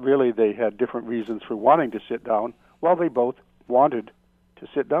that really they had different reasons for wanting to sit down, while they both wanted to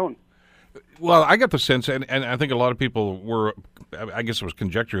sit down. Well, I got the sense, and I think a lot of people were, I guess it was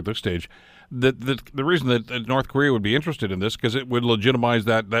conjecture at this stage, that the reason that North Korea would be interested in this because it would legitimize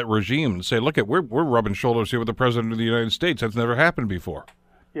that regime and say, look, we're rubbing shoulders here with the President of the United States. That's never happened before.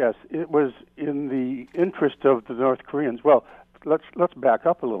 Yes, it was in the interest of the North Koreans. Well, let's back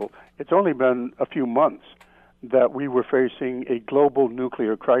up a little. It's only been a few months that we were facing a global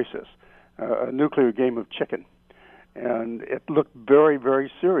nuclear crisis, a nuclear game of chicken, and it looked very,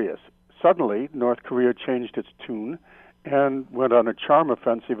 very serious. Suddenly, North Korea changed its tune and went on a charm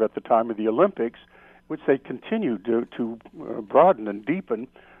offensive at the time of the Olympics, which they continued to broaden and deepen,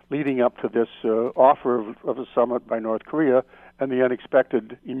 leading up to this offer of a summit by North Korea and the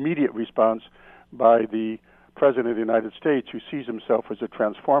unexpected immediate response by the President of the United States, who sees himself as a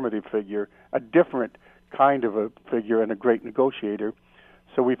transformative figure, a different kind of a figure and a great negotiator.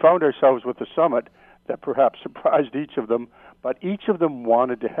 So we found ourselves with a summit that perhaps surprised each of them, but each of them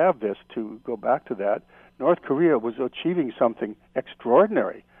wanted to have this. To go back to that, North Korea was achieving something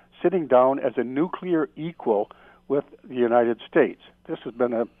extraordinary, sitting down as a nuclear equal with the United States. This has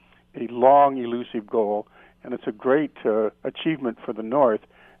been a long, elusive goal, and it's a great achievement for the North.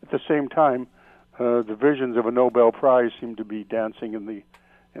 At the same time, the visions of a Nobel Prize seem to be dancing in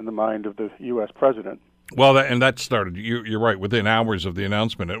the mind of the U.S. president. Well, that started, you're right, within hours of the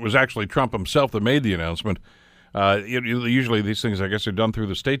announcement. It was actually Trump himself that made the announcement. Usually these things, I guess, are done through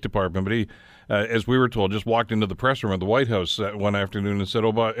the State Department, but he, as we were told, just walked into the press room at the White House one afternoon and said,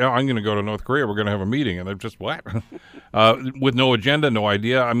 I'm going to go to North Korea. We're going to have a meeting. And they're just, what? With no agenda, no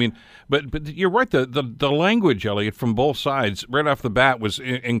idea. I mean, but you're right. The language, Elliot, from both sides, right off the bat, was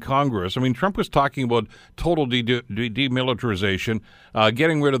incongruous. I mean, Trump was talking about total demilitarization,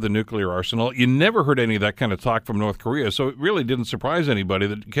 getting rid of the nuclear arsenal. You never heard any of that kind of talk from North Korea, so it really didn't surprise anybody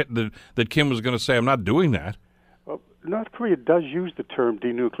that Kim was going to say, I'm not doing that. North Korea does use the term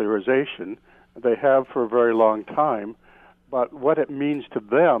denuclearization. They have for a very long time, but what it means to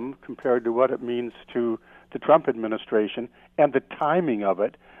them compared to what it means to the Trump administration and the timing of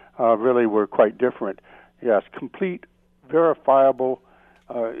it really were quite different. Yes, complete, verifiable,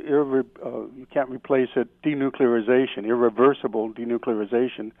 you can't replace it, denuclearization, irreversible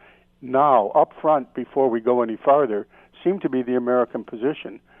denuclearization, now, up front, before we go any farther, seemed to be the American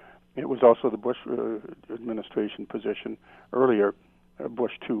position. It was also the Bush administration position earlier,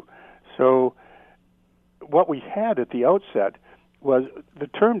 Bush too. So what we had at the outset was the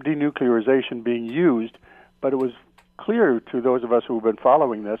term denuclearization being used, but it was clear to those of us who have been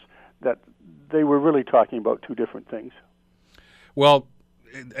following this that they were really talking about two different things. Well,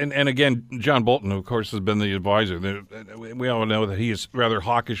 and again, John Bolton, who of course has been the advisor. We all know that he is rather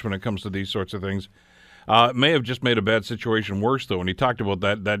hawkish when it comes to these sorts of things. May have just made a bad situation worse, though, when he talked about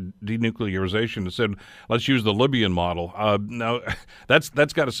that denuclearization and said, let's use the Libyan model. Now, that's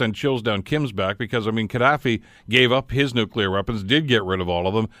got to send chills down Kim's back because, I mean, Gaddafi gave up his nuclear weapons, did get rid of all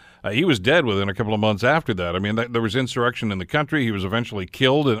of them. He was dead within a couple of months after that. I mean, there was insurrection in the country. He was eventually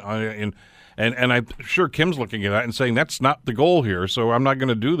killed, and I'm sure Kim's looking at that and saying, that's not the goal here, so I'm not going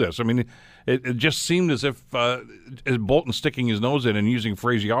to do this. I mean, it just seemed as if Bolton sticking his nose in and using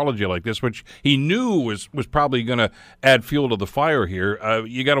phraseology like this, which he knew was probably going to add fuel to the fire here.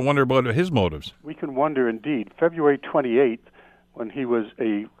 You got to wonder about his motives. We can wonder indeed. February 28th, when he was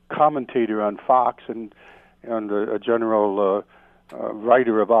a commentator on Fox and a general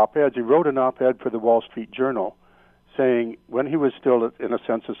writer of op-eds, he wrote an op-ed for the Wall Street Journal saying, when he was still, in a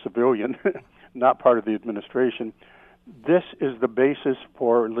sense, a civilian, not part of the administration, this is the basis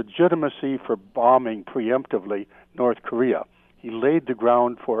for legitimacy for bombing preemptively North Korea. He laid the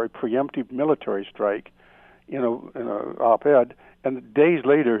ground for a preemptive military strike in an op-ed, and days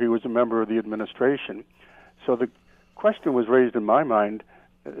later he was a member of the administration. So the question was raised in my mind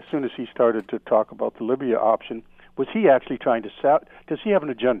as soon as he started to talk about the Libya option, was he actually trying to does he have an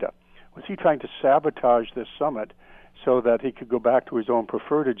agenda? Was he trying to sabotage this summit so that he could go back to his own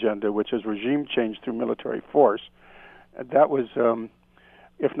preferred agenda, which is regime change through military force? That was,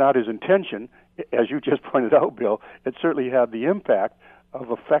 if not his intention, as you just pointed out, Bill, it certainly had the impact of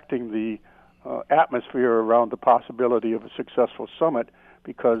affecting the atmosphere around the possibility of a successful summit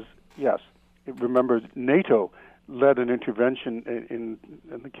because, yes, remember, NATO led an intervention in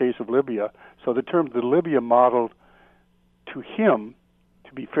the case of Libya. So the term the Libya model to him,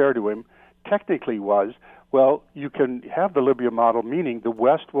 to be fair to him, technically was, well, you can have the Libya model, meaning the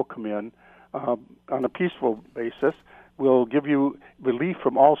West will come in on a peaceful basis, will give you relief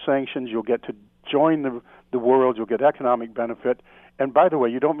from all sanctions, you'll get to join the world, you'll get economic benefit, and by the way,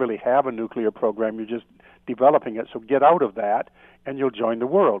 you don't really have a nuclear program, you're just developing it, so get out of that, and you'll join the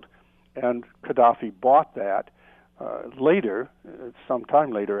world. And Gaddafi bought that later,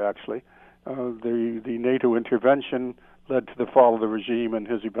 sometime later actually, the NATO intervention led to the fall of the regime and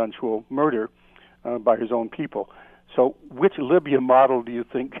his eventual murder by his own people. So which Libya model do you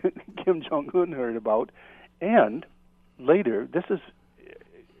think Kim Jong-un heard about? And later, this is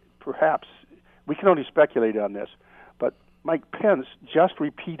perhaps, we can only speculate on this, but Mike Pence just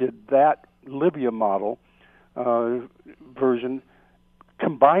repeated that Libya model version,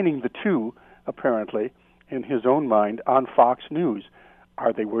 combining the two, apparently, in his own mind on Fox News.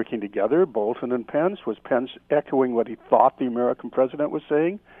 Are they working together, Bolton and Pence? Was Pence echoing what he thought the American president was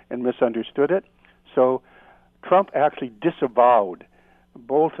saying and misunderstood it? So Trump actually disavowed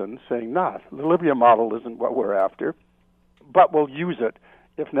Bolton, saying, the Libya model isn't what we're after, but we'll use it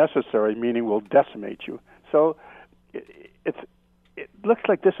if necessary, meaning we'll decimate you. So it looks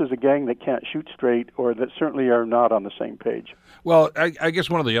like this is a gang that can't shoot straight, or that certainly are not on the same page. Well, I guess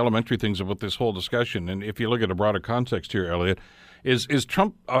one of the elementary things about this whole discussion, and if you look at a broader context here, Elliot, is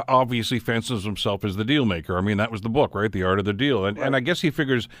Trump obviously fancies himself as the deal maker. I mean, that was the book, right? The Art of the Deal. And I guess he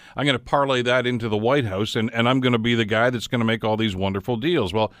figures, I'm going to parlay that into the White House, and I'm going to be the guy that's going to make all these wonderful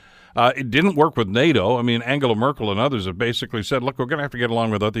deals. Well, it didn't work with NATO. I mean, Angela Merkel and others have basically said, look, we're going to have to get along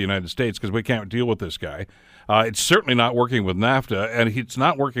without the United States because we can't deal with this guy. It's certainly not working with NAFTA, and it's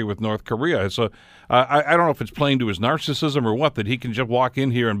not working with North Korea. So I don't know if it's playing to his narcissism or what, that he can just walk in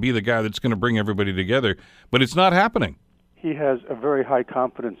here and be the guy that's going to bring everybody together. But it's not happening. He has a very high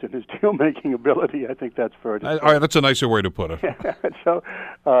confidence in his deal-making ability. I think that's fair to say. All right, that's a nicer way to put it. So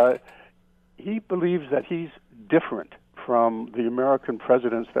he believes that he's different from the American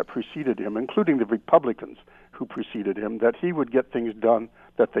presidents that preceded him, including the Republicans who preceded him, that he would get things done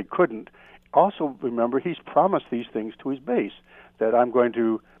that they couldn't. Also, remember, he's promised these things to his base, that I'm going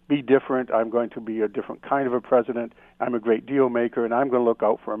to be different, I'm going to be a different kind of a president, I'm a great deal maker, and I'm going to look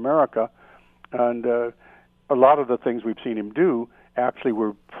out for America. And a lot of the things we've seen him do actually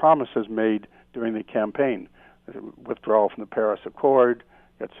were promises made during the campaign. Withdrawal from the Paris Accord,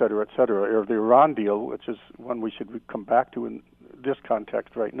 et cetera, or the Iran deal, which is one we should come back to in this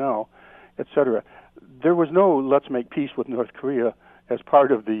context right now, et cetera. There was no let's make peace with North Korea as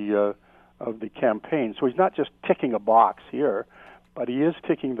part of the campaign. So he's not just ticking a box here, but he is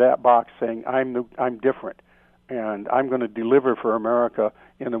ticking that box saying, I'm different, and I'm going to deliver for America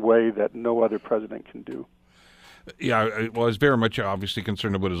in a way that no other president can do. Yeah, well, he's very much obviously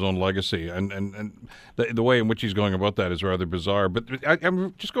concerned about his own legacy, and the way in which he's going about that is rather bizarre. But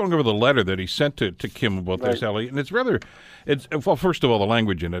I'm just going over the letter that he sent to Kim about this, Ellie, and well, first of all, the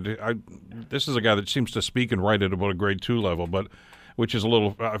language in it. This is a guy that seems to speak and write at about a grade 2 level, but which is a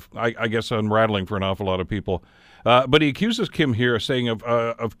little, I guess, unrattling for an awful lot of people. But he accuses Kim here of saying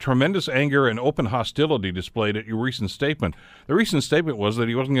of tremendous anger and open hostility displayed at your recent statement. The recent statement was that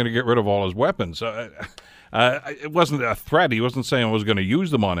he wasn't going to get rid of all his weapons. It wasn't a threat. He wasn't saying I was going to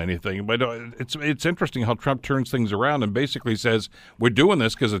use them on anything. But it's interesting how Trump turns things around and basically says, we're doing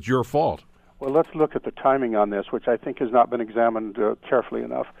this because it's your fault. Well, let's look at the timing on this, which I think has not been examined carefully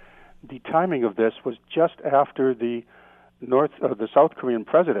enough. The timing of this was just after the South Korean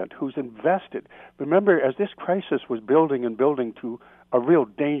president, who's invested. Remember, as this crisis was building and building to a real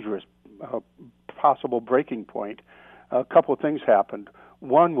dangerous possible breaking point, a couple of things happened.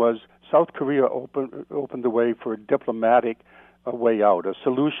 One was South Korea opened the way for a diplomatic way out, a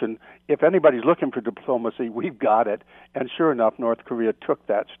solution. If anybody's looking for diplomacy, we've got it. And sure enough, North Korea took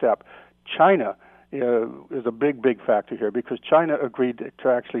that step. China is a big, big factor here because China agreed to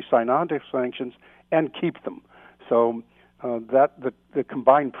actually sign on to sanctions and keep them. So that the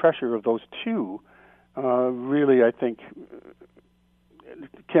combined pressure of those two really, I think,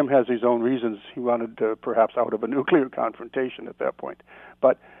 Kim has his own reasons. He wanted perhaps out of a nuclear confrontation at that point.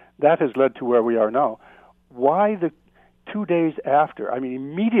 But that has led to where we are now. Why the 2 days after, I mean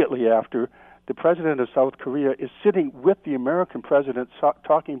immediately after, the president of South Korea is sitting with the American president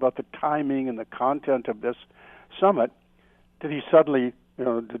talking about the timing and the content of this summit, did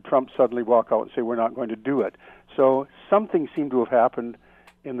Trump suddenly walk out and say, we're not going to do it? So something seemed to have happened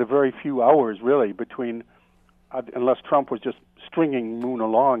in the very few hours, really, between, unless Trump was just stringing Moon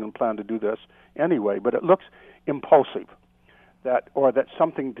along and planned to do this anyway, but it looks impulsive, that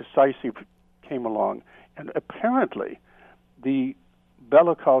something decisive came along. And apparently, the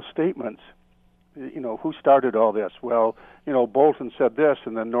bellicose statements, who started all this? Well, Bolton said this,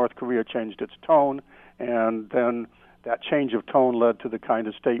 and then North Korea changed its tone, and then that change of tone led to the kind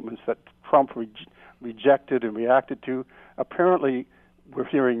of statements that Trump rejected and reacted to. Apparently, we're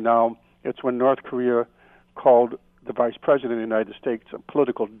hearing now it's when North Korea called the Vice President of the United States a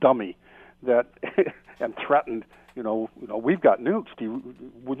political dummy and threatened, we've got nukes.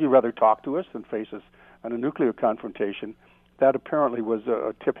 Would you rather talk to us than face us on a nuclear confrontation? That apparently was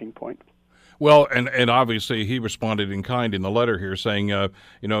a tipping point. Well, and obviously he responded in kind in the letter here, saying,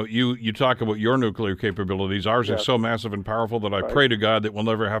 you talk about your nuclear capabilities. Ours are so massive and powerful that I pray to God that will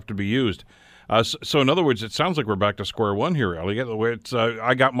never have to be used. So in other words, it sounds like we're back to square one here, Elliot. It's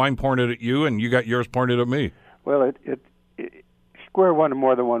I got mine pointed at you, and you got yours pointed at me. Well, it square one in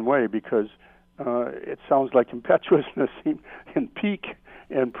more than one way, because it sounds like impetuousness and pique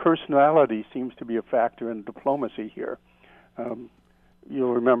and personality seems to be a factor in diplomacy here.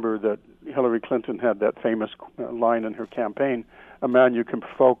 You'll remember that Hillary Clinton had that famous line in her campaign, "A man you can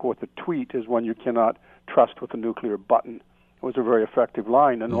provoke with a tweet is one you cannot trust with a nuclear button." It was a very effective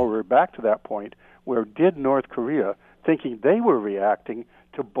line, and we're back to that point where did North Korea, thinking they were reacting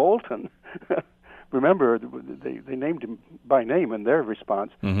to Bolton, remember, they named him by name in their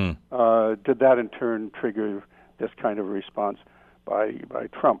response, did that in turn trigger this kind of response by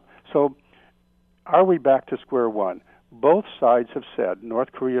Trump? So are we back to square one? Both sides have said,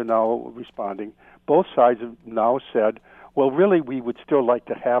 North Korea now responding, both sides have now said, well, really, we would still like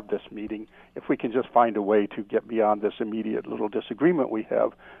to have this meeting if we can just find a way to get beyond this immediate little disagreement we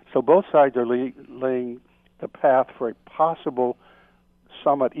have. So both sides are laying the path for a possible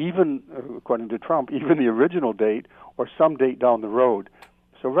summit, even, according to Trump, even the original date or some date down the road.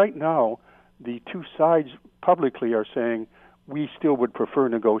 So right now, the two sides publicly are saying we still would prefer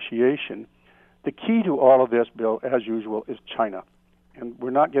negotiation. The key to all of this, Bill, as usual, is China. And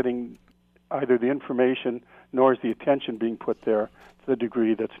we're not getting either the information nor is the attention being put there to the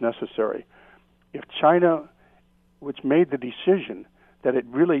degree that's necessary. If China, which made the decision that it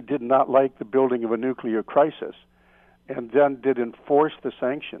really did not like the building of a nuclear crisis and then did enforce the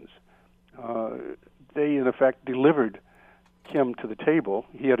sanctions, they, in effect, delivered Kim to the table.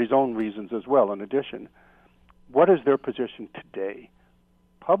 He had his own reasons as well, in addition. What is their position today?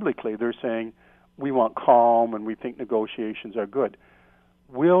 Publicly, they're saying, we want calm and we think negotiations are good.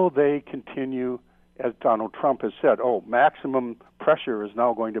 Will they continue, as Donald Trump has said, maximum pressure is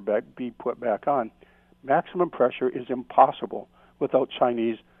now going to be put back on? Maximum pressure is impossible without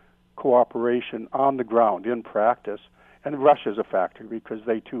Chinese cooperation on the ground, in practice. And Russia's a factor, because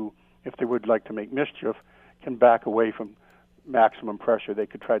they too, if they would like to make mischief, can back away from maximum pressure. They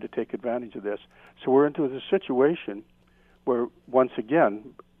could try to take advantage of this. So we're into a situation where, once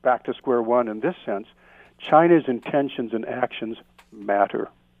again, back to square one in this sense, China's intentions and actions matter.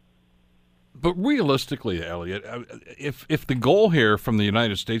 But realistically, Elliot, if the goal here from the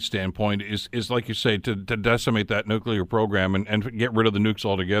United States standpoint is like you say, to decimate that nuclear program and get rid of the nukes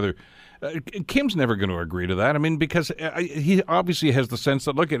altogether, Kim's never going to agree to that. I mean, because he obviously has the sense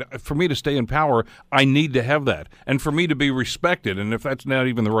that, look, for me to stay in power, I need to have that. And for me to be respected, and if that's not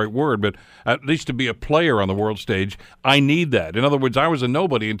even the right word, but at least to be a player on the world stage, I need that. In other words, I was a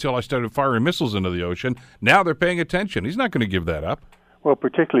nobody until I started firing missiles into the ocean. Now they're paying attention. He's not going to give that up. Well,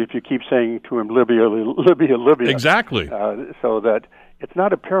 particularly if you keep saying to him, Libya, Libya, Libya. Exactly. So that it's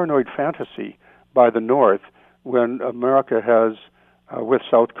not a paranoid fantasy by the North when America has, with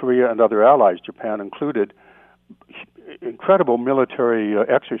South Korea and other allies, Japan included, incredible military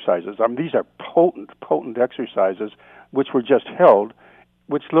exercises. I mean, these are potent exercises which were just held,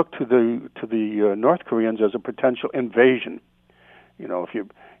 which look to the North Koreans as a potential invasion. You know, if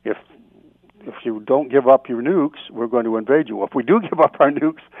you don't give up your nukes, we're going to invade you. Well, if we do give up our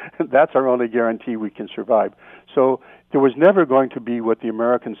nukes, that's our only guarantee we can survive. So there was never going to be what the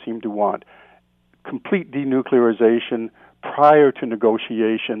Americans seem to want, complete denuclearization prior to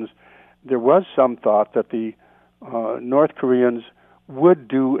negotiations. There was some thought that the North Koreans would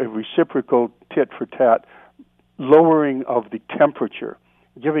do a reciprocal tit-for-tat lowering of the temperature,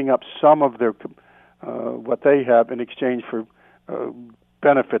 giving up some of their what they have in exchange for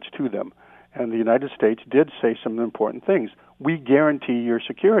benefits to them. And the United States did say some important things. We guarantee your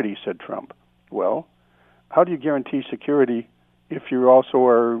security, said Trump. Well, how do you guarantee security if you also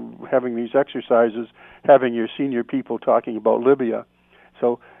are having these exercises, having your senior people talking about Libya?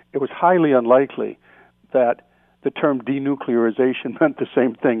 So it was highly unlikely that the term denuclearization meant the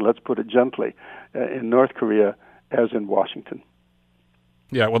same thing, let's put it gently, in North Korea as in Washington.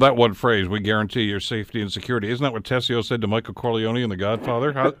 Yeah, well, that one phrase, we guarantee your safety and security. Isn't that what Tessio said to Michael Corleone in The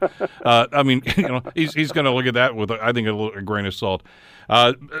Godfather? I mean, he's going to look at that with, I think, a grain of salt.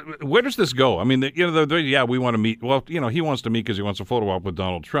 Where does this go? I mean, we want to meet. Well, he wants to meet because he wants a photo op with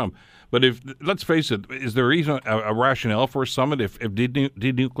Donald Trump. But let's face it, is there even a rationale for a summit if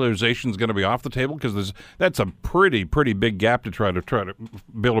denuclearization is going to be off the table? Because that's a pretty big gap to try to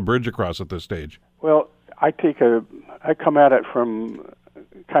build a bridge across at this stage. Well, I come at it from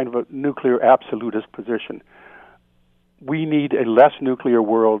kind of a nuclear absolutist position. We need a less nuclear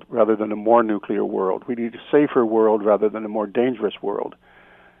world rather than a more nuclear world. We need a safer world rather than a more dangerous world.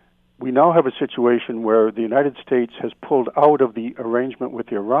 we now have a situation where the United States has pulled out of the arrangement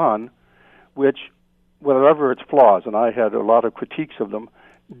with Iran, which, whatever its flaws, and I had a lot of critiques of them,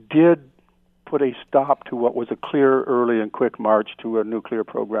 did put a stop to what was a clear, early, and quick march to a nuclear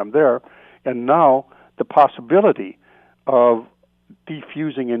program there. And now the possibility of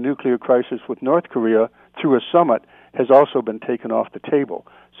defusing a nuclear crisis with North Korea through a summit has also been taken off the table.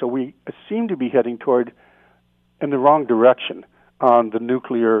 So we seem to be heading toward in the wrong direction on the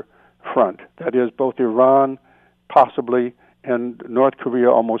nuclear front. That is, both Iran, possibly, and North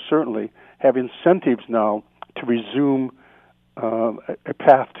Korea almost certainly, have incentives now to resume a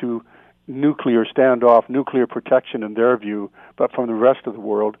path to nuclear standoff, nuclear protection in their view, but from the rest of the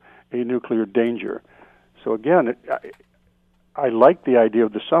world, a nuclear danger. So again, I like the idea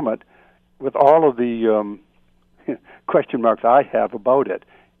of the summit with all of the question marks I have about it.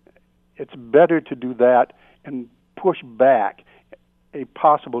 It's better to do that and push back a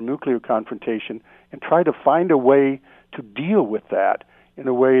possible nuclear confrontation and try to find a way to deal with that in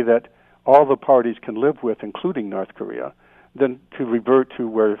a way that all the parties can live with, including North Korea, than to revert to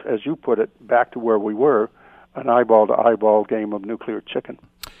where, as you put it, back to where we were, an eyeball-to-eyeball game of nuclear chicken.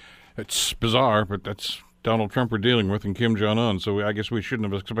 It's bizarre, but that's Donald Trump we're dealing with and Kim Jong-un, so I guess we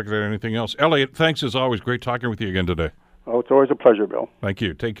shouldn't have expected anything else. Elliot, thanks as always. Great talking with you again today. Oh, it's always a pleasure, Bill. Thank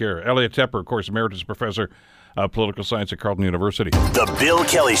you. Take care. Elliot Tepper, of course, Emeritus Professor of Political Science at Carleton University. The Bill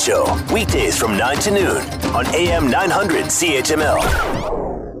Kelly Show, weekdays from 9 to noon on AM 900 CHML.